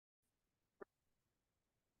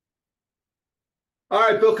All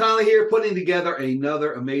right, Bill Connolly here, putting together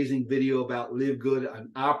another amazing video about LiveGood, an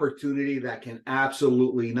opportunity that can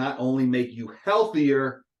absolutely not only make you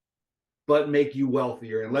healthier, but make you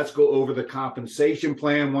wealthier. And let's go over the compensation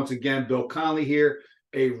plan. Once again, Bill Connolly here,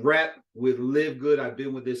 a rep with LiveGood. I've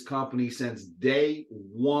been with this company since day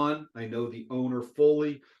one. I know the owner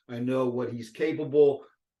fully. I know what he's capable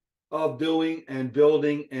of doing and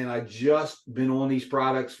building, and I've just been on these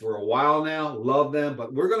products for a while now. Love them,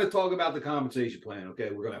 but we're going to talk about the compensation plan. Okay,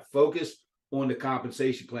 we're going to focus on the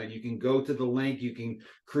compensation plan. You can go to the link, you can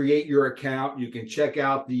create your account, you can check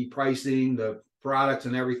out the pricing, the products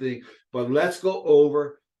and everything, but let's go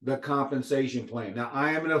over the compensation plan. Now,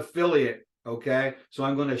 I am an affiliate, okay, so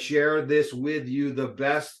I'm going to share this with you the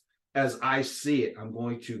best as I see it. I'm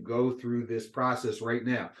going to go through this process right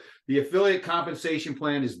now. The affiliate compensation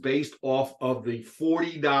plan is based off of the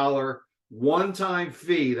 $40 one-time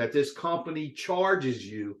fee that this company charges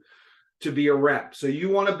you to be a rep. So you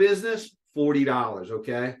want a business, $40,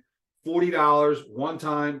 okay? $40 one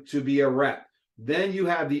time to be a rep. Then you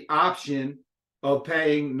have the option of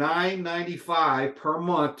paying $9.95 per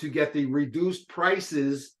month to get the reduced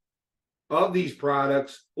prices of these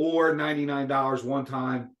products, or $99 one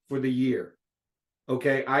time for the year.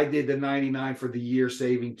 Okay, I did the 99 for the year,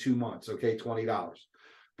 saving 2 months, okay, $20.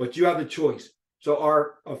 But you have the choice. So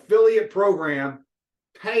our affiliate program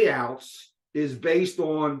payouts is based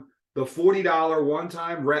on the $40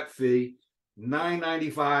 one-time rep fee,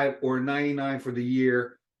 $9.95 or $99 for the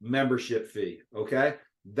year membership fee, okay?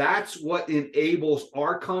 That's what enables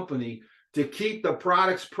our company to keep the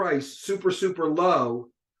product's price super, super low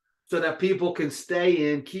so that people can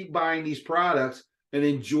stay in, keep buying these products, and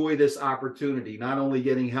enjoy this opportunity, not only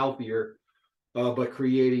getting healthier, but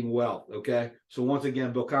creating wealth, okay? So once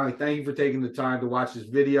again, Bill Connolly, thank you for taking the time to watch this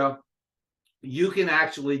video. You can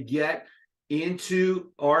actually get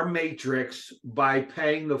into our matrix by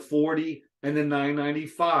paying the $40 and the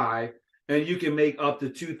 $9.95, and you can make up to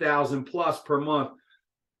 $2,000 plus per month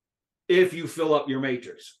if you fill up your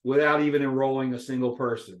matrix without even enrolling a single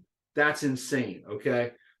person. That's insane,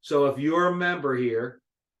 okay? So if you're a member here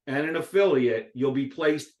and an affiliate, you'll be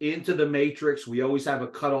placed into the matrix. We always have a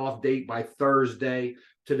cutoff date by Thursday.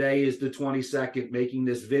 Today is the 22nd, making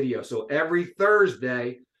this video. So every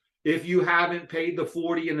Thursday, if you haven't paid the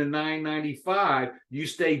 $40 and the $9.95, you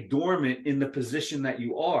stay dormant in the position that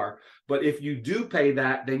you are. But if you do pay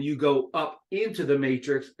that, then you go up into the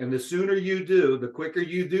matrix. And the sooner you do, the quicker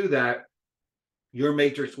you do that, your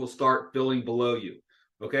matrix will start filling below you.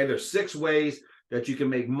 Okay, there's 6 ways that you can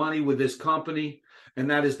make money with this company. And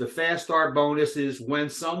that is the fast start bonus is when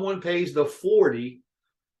someone pays the $40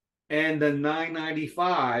 and the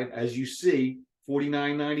 $9.95, as you see,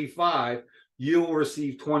 $49.95, you will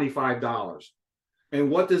receive $25. And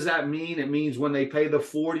what does that mean? It means when they pay the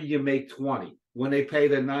 $40, you make $20. When they pay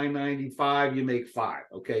the $9.95, you make $5,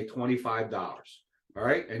 okay, $25. All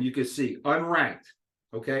right, and you can see unranked,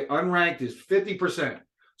 okay, unranked is 50%.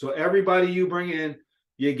 So everybody you bring in,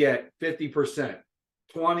 you get 50%,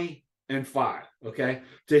 20 and 5, okay?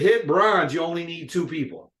 To hit bronze, you only need 2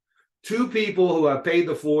 people. 2 people who have paid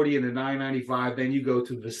the $40 and the $9.95, then you go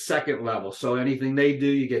to the second level. So anything they do,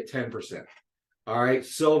 you get 10%. All right,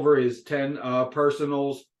 silver is 10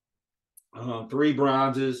 personals, 3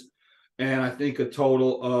 bronzes, and I think a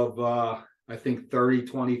total of, I think 30,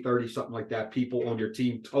 20, 30, something like that, people on your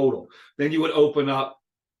team total. Then you would open up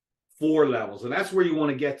 4 levels, and that's where you want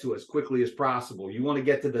to get to as quickly as possible. You want to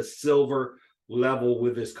get to the silver level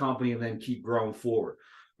with this company and then keep growing forward.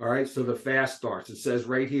 All right, so the fast starts. It says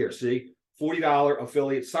right here, see, $40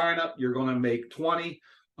 affiliate sign up, you're going to make 20,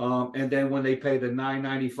 and then when they pay the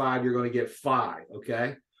 $9.95, you're going to get 5,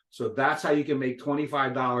 okay? So that's how you can make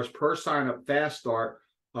 $25 per sign up fast start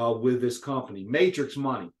with this company. Matrix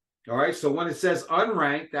money. All right, so when it says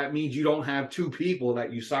unranked, that means you don't have 2 people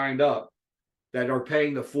that you signed up that are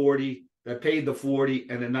paying the 40, that paid the 40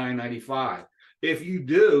 and the $9.95. If you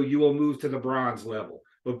do, you will move to the bronze level.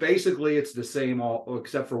 But basically, it's the same all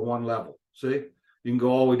except for 1 level. See, you can go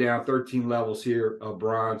all the way down 13 levels here of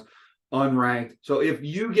bronze, unranked. So if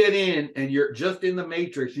you get in and you're just in the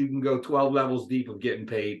matrix, you can go 12 levels deep of getting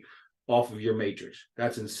paid off of your matrix.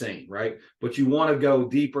 That's insane, right? But you want to go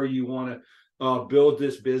deeper. You want to build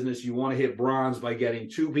this business. You want to hit bronze by getting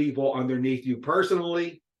 2 people underneath you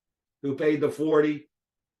personally who paid the 40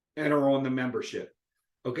 and are on the membership.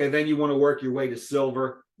 Okay, then you want to work your way to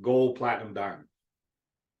silver, gold, platinum, diamond.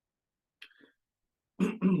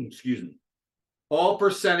 Excuse me. All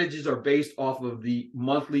percentages are based off of the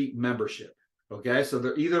monthly membership. Okay, so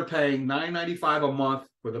they're either paying $9.95 a month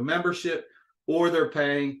for the membership, or they're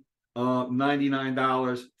paying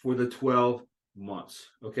 $99 for the 12 months.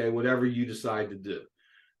 Okay, whatever you decide to do.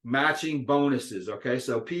 Matching bonuses. Okay,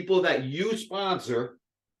 so people that you sponsor,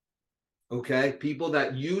 okay, people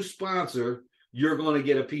that you sponsor, you're going to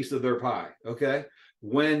get a piece of their pie. Okay,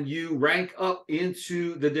 when you rank up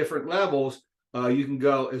into the different levels, you can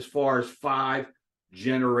go as far as 5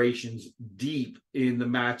 generations deep in the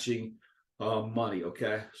matching money.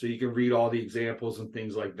 Okay, so you can read all the examples and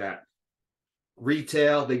things like that.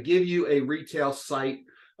 Retail, they give you a retail site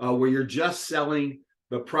where you're just selling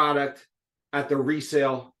the product at the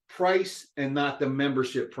resale price and not the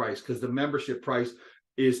membership price, because the membership price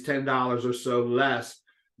is $10 or so less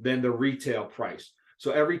than the retail price.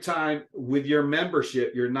 So every time with your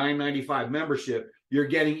membership, your $9.95 membership, you're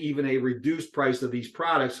getting even a reduced price of these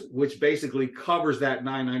products, which basically covers that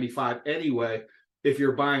 $9.95 anyway, if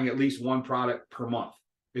you're buying at least one product per month.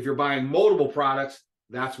 If you're buying multiple products,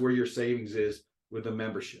 that's where your savings is with the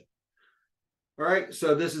membership. All right,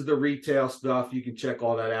 so this is the retail stuff. You can check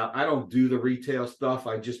all that out. I don't do the retail stuff.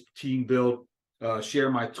 I just team build, share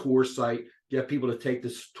my tour site, get people to take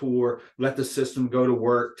this tour, let the system go to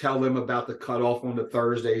work, tell them about the cutoff on the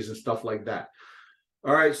Thursdays and stuff like that.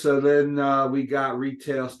 All right, so then we got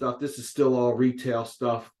retail stuff. This is still all retail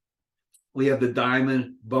stuff. We have the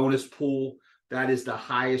diamond bonus pool. That is the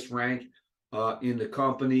highest rank in the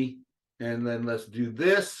company. And then let's do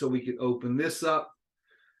this so we can open this up.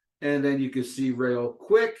 And then you can see real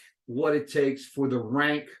quick what it takes for the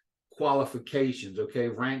rank qualifications, okay?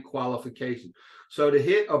 Rank qualifications. So to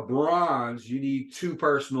hit a bronze, you need 2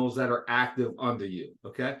 personals that are active under you,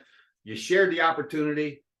 okay? You shared the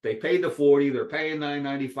opportunity. They paid the 40. They're paying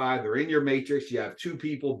 $9.95. They're in your matrix. You have 2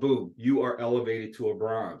 people. Boom. You are elevated to a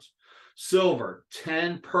bronze. Silver,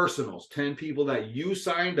 10 personals, 10 people that you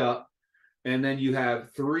signed up. And then you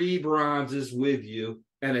have 3 bronzes with you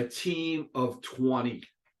and a team of 20.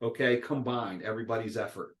 Okay, combined, everybody's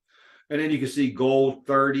effort. And then you can see gold,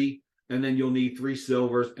 30, and then you'll need 3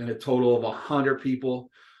 silvers and a total of 100 people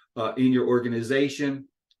in your organization.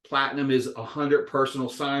 Platinum is 100 personal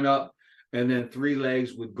sign up, and then 3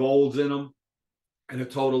 legs with golds in them, and a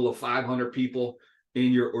total of 500 people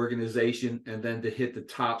in your organization. And then to hit the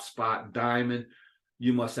top spot, diamond,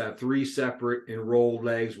 you must have 3 separate enrolled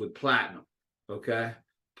legs with platinum, okay?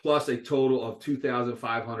 Plus a total of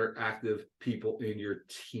 2,500 active people in your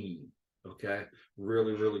team. Okay,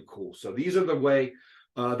 really, really cool. So these are the way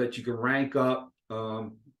that you can rank up.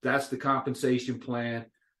 That's the compensation plan.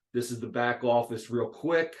 This is the back office real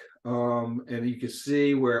quick. And you can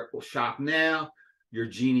see where shop now, your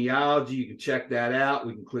genealogy, you can check that out.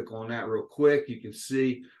 We can click on that real quick. You can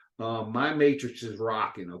see my matrix is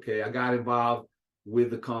rocking. Okay, I got involved with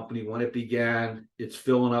the company when it began. It's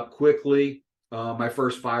filling up quickly. My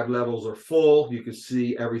first 5 levels are full. You can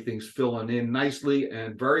see everything's filling in nicely,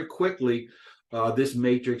 and very quickly, this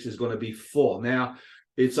matrix is going to be full. Now,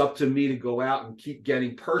 it's up to me to go out and keep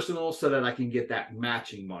getting personal so that I can get that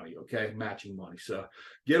matching money, okay? Matching money. So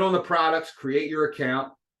get on the products, create your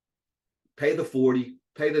account, pay the 40,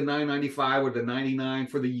 pay the $9.95 or the $99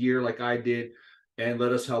 for the year like I did, and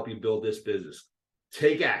let us help you build this business.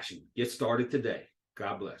 Take action. Get started today.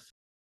 God bless.